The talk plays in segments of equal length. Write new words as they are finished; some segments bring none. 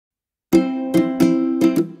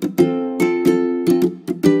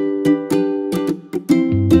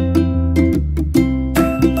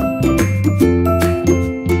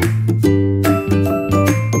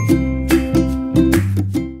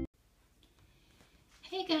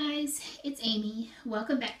guys, it's Amy.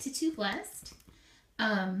 Welcome back to Too Blessed.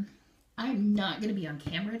 I'm not going to be on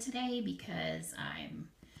camera today because I'm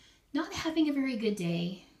not having a very good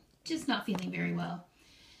day, just not feeling very well.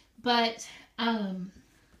 But I've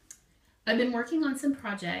been working on some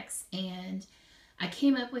projects and I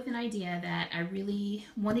came up with an idea that I really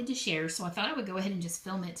wanted to share, so I thought I would go ahead and just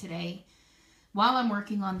film it today. While I'm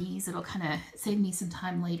working on these, it'll kind of save me some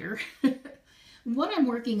time later. What I'm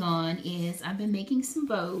working on is I've been making some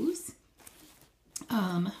bows.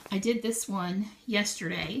 I did this one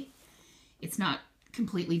yesterday. It's not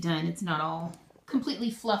completely done. It's not all completely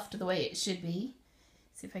fluffed the way it should be.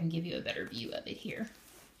 See if I can give you a better view of it here.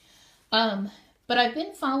 But I've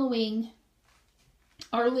been following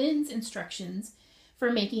Arlynn's instructions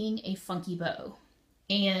for making a funky bow.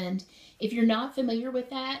 And if you're not familiar with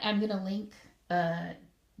that, I'm going to link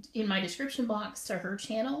in my description box to her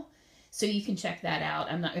channel, so you can check that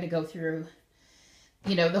out. I'm not going to go through,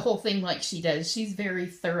 the whole thing like she does. She's very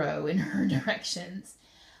thorough in her directions.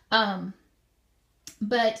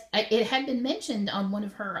 But it had been mentioned on one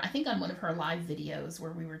of her, I think on one of her live videos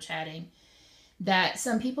where we were chatting, that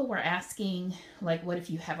some people were asking, like, what if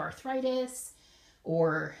you have arthritis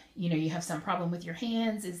or, you have some problem with your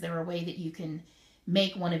hands? Is there a way that you can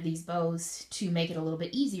make one of these bows to make it a little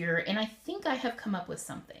bit easier? And I think I have come up with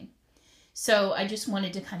something. So I just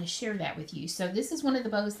wanted to kind of share that with you. So this is one of the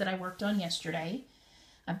bows that I worked on yesterday.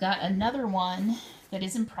 I've got another one that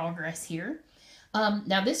is in progress here.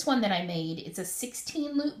 Now this one that I made, it's a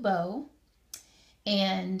 16 loop bow,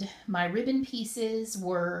 and my ribbon pieces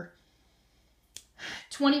were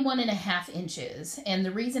 21.5 inches. And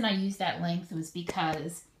the reason I used that length was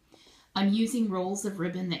because I'm using rolls of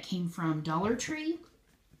ribbon that came from Dollar Tree.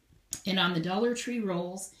 And on the Dollar Tree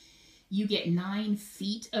rolls, you get 9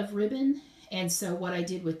 feet of ribbon. And so what I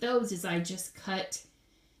did with those is I just cut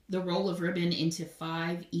the roll of ribbon into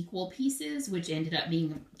 5 equal pieces, which ended up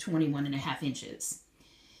being 21.5 inches.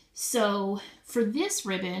 So for this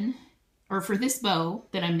ribbon, or for this bow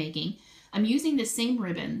that I'm making, I'm using the same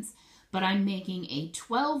ribbons, but I'm making a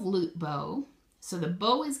 12 loop bow. So the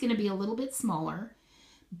bow is going to be a little bit smaller,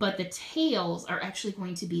 but the tails are actually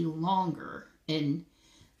going to be longer. And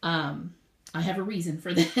I have a reason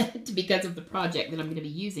for that because of the project that I'm going to be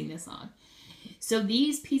using this on. So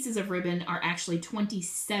these pieces of ribbon are actually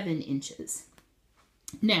 27 inches.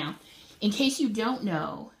 Now, in case you don't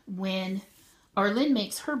know, when Arlynn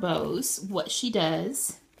makes her bows, what she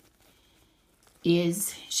does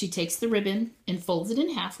is she takes the ribbon and folds it in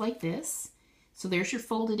half like this. So there's your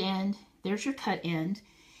folded end, there's your cut end,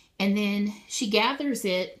 and then she gathers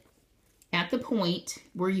it at the point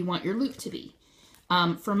where you want your loop to be.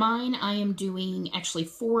 For mine, I am doing actually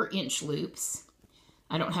 4-inch loops.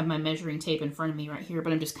 I don't have my measuring tape in front of me right here,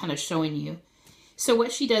 but I'm just kind of showing you. So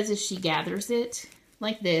what she does is she gathers it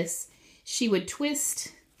like this. She would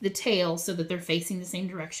twist the tail so that they're facing the same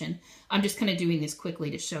direction. I'm just kind of doing this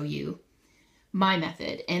quickly to show you my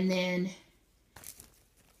method. And then,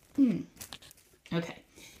 okay.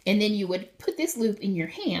 And then you would put this loop in your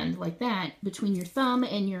hand like that, between your thumb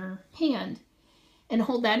and your hand, and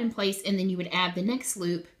hold that in place, and then you would add the next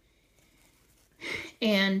loop,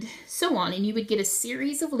 and so on, and you would get a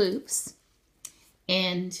series of loops.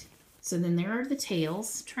 And so then there are the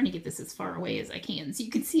tails. I'm trying to get this as far away as I can so you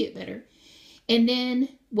can see it better. And then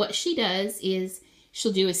what she does is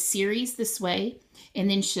she'll do a series this way, and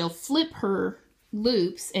then she'll flip her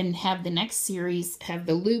loops and have the next series have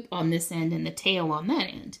the loop on this end and the tail on that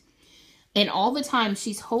end. And all the time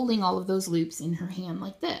she's holding all of those loops in her hand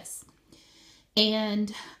like this.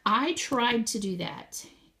 And I tried to do that,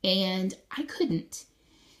 and I couldn't,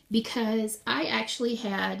 because I actually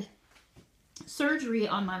had surgery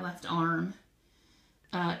on my left arm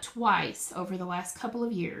twice over the last couple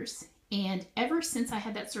of years. And ever since I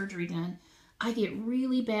had that surgery done, I get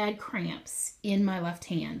really bad cramps in my left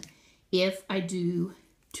hand if I do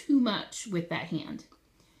too much with that hand.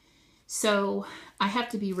 So I have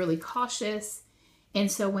to be really cautious. And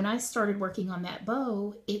so when I started working on that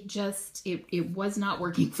bow, it was not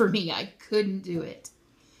working for me. I couldn't do it.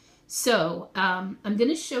 So I'm going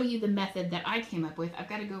to show you the method that I came up with. I've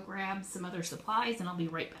got to go grab some other supplies and I'll be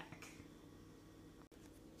right back.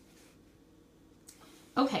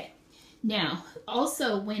 Okay, now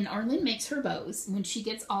also when Arlynn makes her bows, when she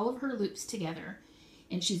gets all of her loops together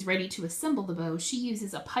and she's ready to assemble the bow, she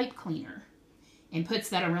uses a pipe cleaner and puts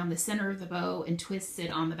that around the center of the bow and twists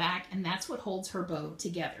it on the back, and that's what holds her bow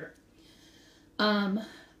together.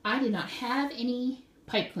 I did not have any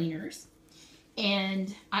pipe cleaners,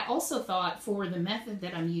 and I also thought for the method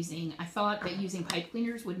that I'm using, I thought that using pipe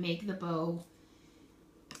cleaners would make the bow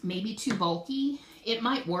maybe too bulky. It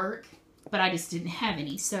might work, but I just didn't have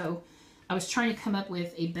any. So I was trying to come up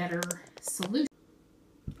with a better solution.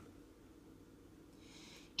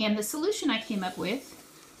 And the solution I came up with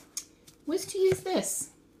was to use this,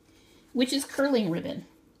 which is curling ribbon.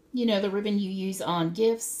 You know, the ribbon you use on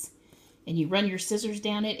gifts, and you run your scissors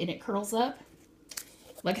down it and it curls up.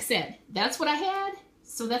 Like I said, that's what I had,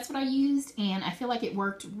 so that's what I used, and I feel like it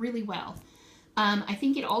worked really well. I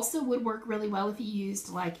think it also would work really well if you used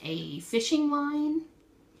like a fishing line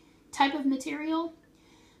type of material.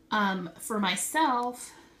 For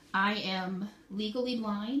myself, I am legally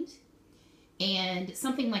blind, and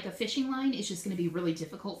something like a fishing line is just going to be really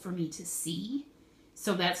difficult for me to see.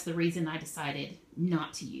 So that's the reason I decided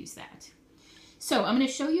not to use that. So I'm going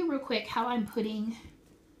to show you real quick how I'm putting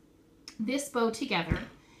this bow together,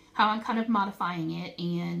 how I'm kind of modifying it,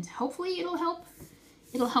 and hopefully it'll help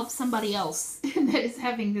somebody else that is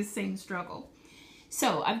having this same struggle.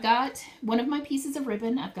 So I've got one of my pieces of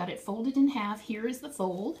ribbon. I've got it folded in half. Here is the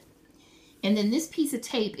fold. And then this piece of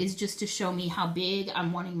tape is just to show me how big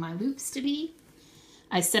I'm wanting my loops to be.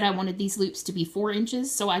 I said I wanted these loops to be 4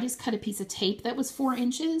 inches, so I just cut a piece of tape that was 4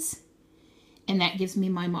 inches, and that gives me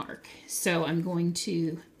my mark. So I'm going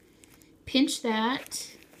to pinch that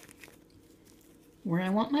where I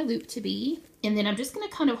want my loop to be, and then I'm just going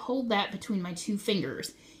to kind of hold that between my 2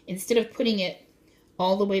 fingers. Instead of putting it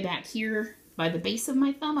all the way back here by the base of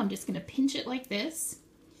my thumb, I'm just going to pinch it like this.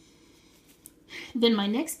 Then my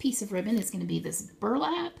next piece of ribbon is going to be this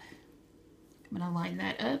burlap. I'm going to line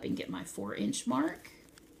that up and get my 4-inch mark.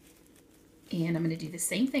 And I'm going to do the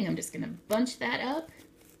same thing. I'm just going to bunch that up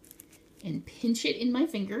and pinch it in my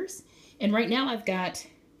fingers. And right now I've got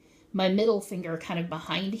my middle finger kind of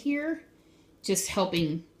behind here, just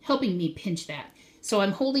helping me pinch that. So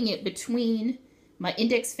I'm holding it between my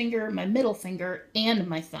index finger, my middle finger, and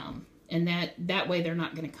my thumb. And that way they're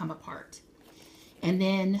not going to come apart. And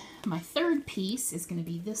then my third piece is going to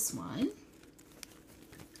be this one.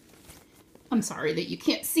 I'm sorry that you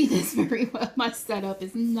can't see this very well. My setup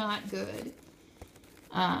is not good.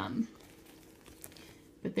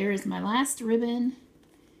 But there is my last ribbon.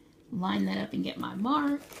 Line that up and get my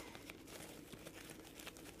mark.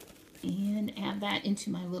 And add that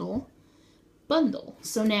into my little bundle.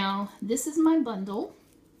 So now this is my bundle.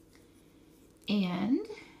 And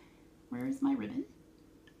where is my ribbon?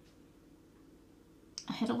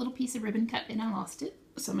 I had a little piece of ribbon cut and I lost it.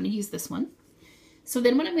 So I'm going to use this one. So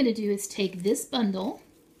then what I'm going to do is take this bundle.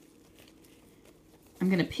 I'm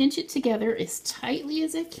going to pinch it together as tightly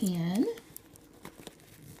as I can.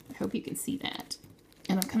 I hope you can see that.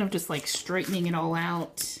 And I'm kind of just like straightening it all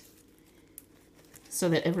out so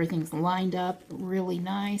that everything's lined up really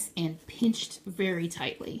nice and pinched very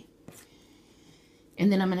tightly.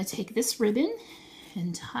 And then I'm going to take this ribbon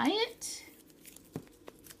and tie it.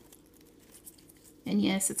 And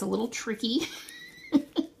yes, it's a little tricky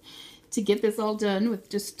to get this all done with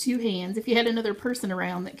just 2 hands. If you had another person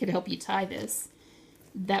around that could help you tie this,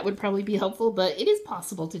 that would probably be helpful, but it is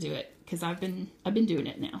possible to do it because I've been doing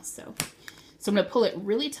it now. So I'm going to pull it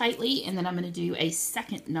really tightly, and then I'm going to do a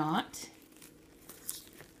second knot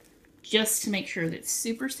just to make sure that it's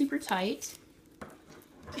super, super tight.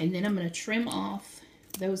 And then I'm going to trim off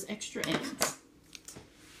those extra ends.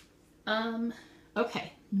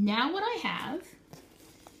 Okay, now what I have,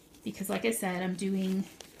 because like I said, I'm doing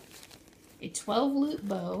a 12 loop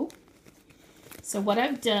bow. So what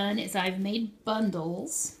I've done is I've made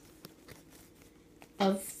bundles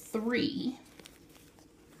of 3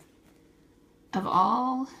 of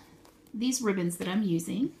all these ribbons that I'm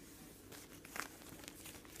using.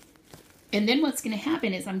 And then what's going to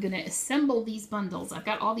happen is I'm going to assemble these bundles. I've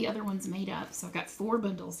got all the other ones made up, so I've got 4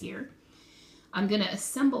 bundles here. I'm going to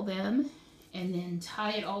assemble them and then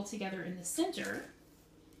tie it all together in the center.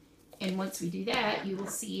 And once we do that, you will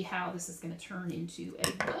see how this is going to turn into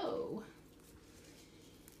a bow.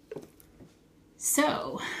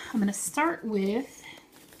 So I'm going to start with,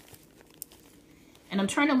 and I'm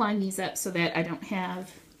trying to line these up so that I don't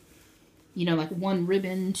have, you know, like one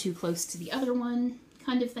ribbon too close to the other one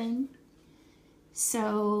kind of thing.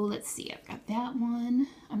 So let's see, I've got that one.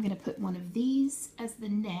 I'm going to put one of these as the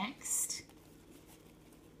next.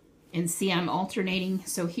 And see, I'm alternating.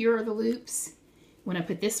 So here are the loops. When I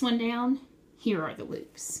put this one down, here are the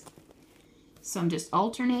loops. So I'm just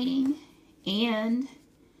alternating, and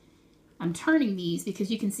I'm turning these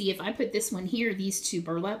because you can see if I put this one here, these 2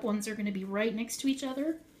 burlap ones are going to be right next to each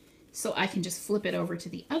other. So I can just flip it over to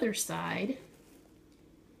the other side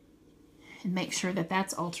and make sure that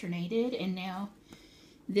that's alternated. And now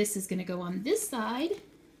this is going to go on this side.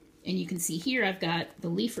 And you can see here I've got the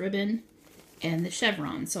leaf ribbon and the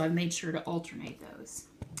chevron. So I've made sure to alternate those.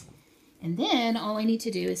 And then all I need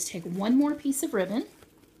to do is take one more piece of ribbon.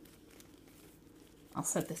 I'll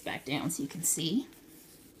set this back down so you can see.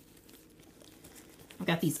 I've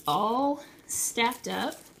got these all stacked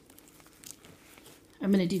up.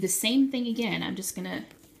 I'm going to do the same thing again. I'm just going to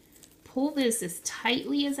pull this as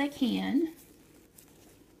tightly as I can.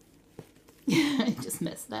 I just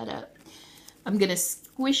messed that up. I'm going to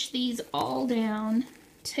squish these all down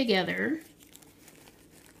together.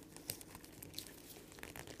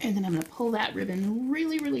 And then I'm going to pull that ribbon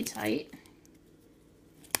really, really tight.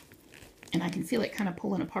 And I can feel it kind of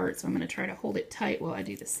pulling apart, so I'm going to try to hold it tight while I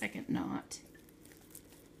do the second knot.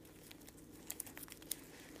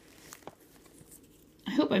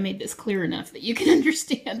 I hope I made this clear enough that you can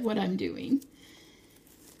understand what I'm doing.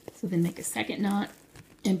 So then make a second knot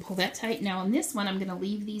and pull that tight. Now on this one, I'm going to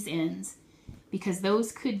leave these ends because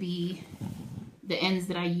those could be the ends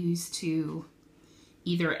that I use to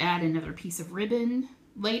either add another piece of ribbon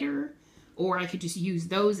later, or I could just use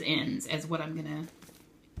those ends as what I'm going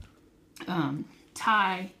to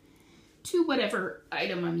tie to whatever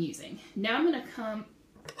item I'm using. Now I'm going to come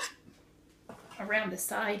around the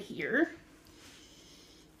side here,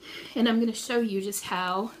 and I'm going to show you just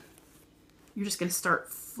how you're just going to start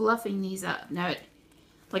fluffing these up. Now,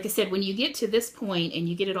 like I said, when you get to this point and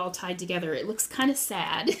you get it all tied together, it looks kind of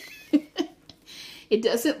sad. It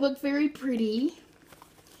doesn't look very pretty.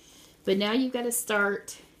 But now you've got to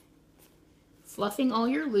start fluffing all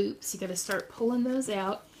your loops. You've got to start pulling those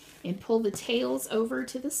out and pull the tails over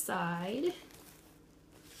to the side.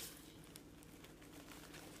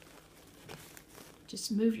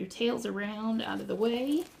 Just move your tails around out of the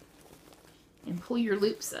way and pull your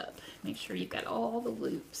loops up. Make sure you've got all the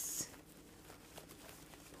loops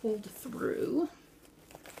pulled through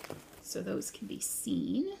so those can be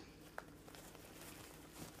seen.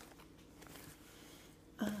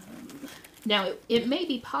 Now, it may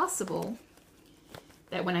be possible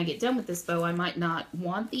that when I get done with this bow, I might not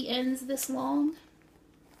want the ends this long.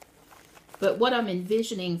 But what I'm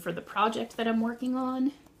envisioning for the project that I'm working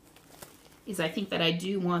on is I think that I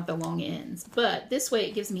do want the long ends. But this way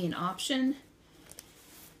it gives me an option.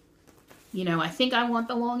 You know, I think I want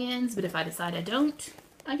the long ends, but if I decide I don't,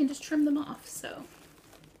 I can just trim them off. So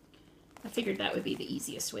I figured that would be the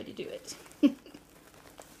easiest way to do it.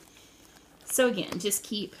 So again, just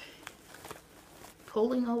keep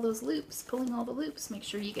pulling all those loops, pulling all the loops. Make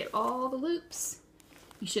sure you get all the loops.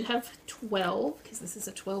 You should have 12 because this is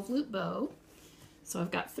a 12 loop bow. So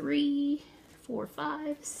I've got 3, 4,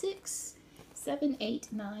 5, 6, 7, 8,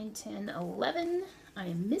 9, 10, 11. I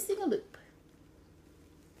am missing a loop.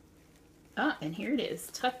 Ah, and here it is,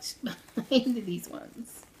 tucked behind these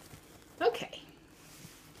ones. Okay.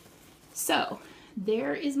 So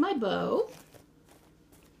there is my bow.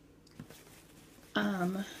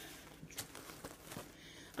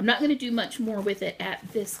 I'm not going to do much more with it at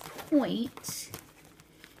this point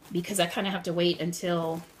because I kind of have to wait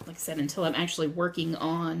until, like I said, until I'm actually working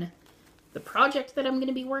on the project that I'm going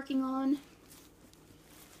to be working on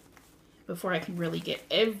before I can really get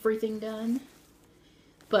everything done.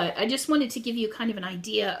 But I just wanted to give you kind of an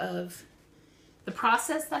idea of the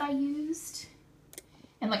process that I used.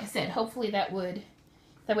 And like I said, hopefully that would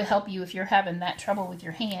help you if you're having that trouble with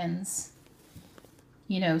your hands,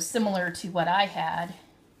 you know, similar to what I had.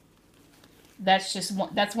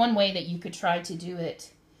 That's one way that you could try to do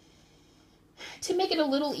it to make it a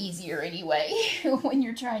little easier anyway when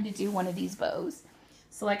you're trying to do one of these bows.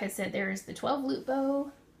 So like I said, there is the 12 loop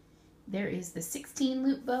bow, there is the 16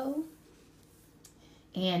 loop bow,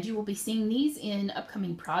 and you will be seeing these in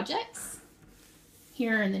upcoming projects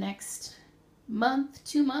here in the next month,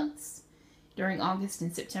 2 months, during August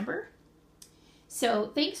and September.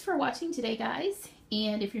 So thanks for watching today, guys.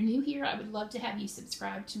 And if you're new here, I would love to have you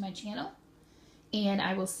subscribe to my channel. And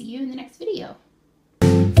I will see you in the next video.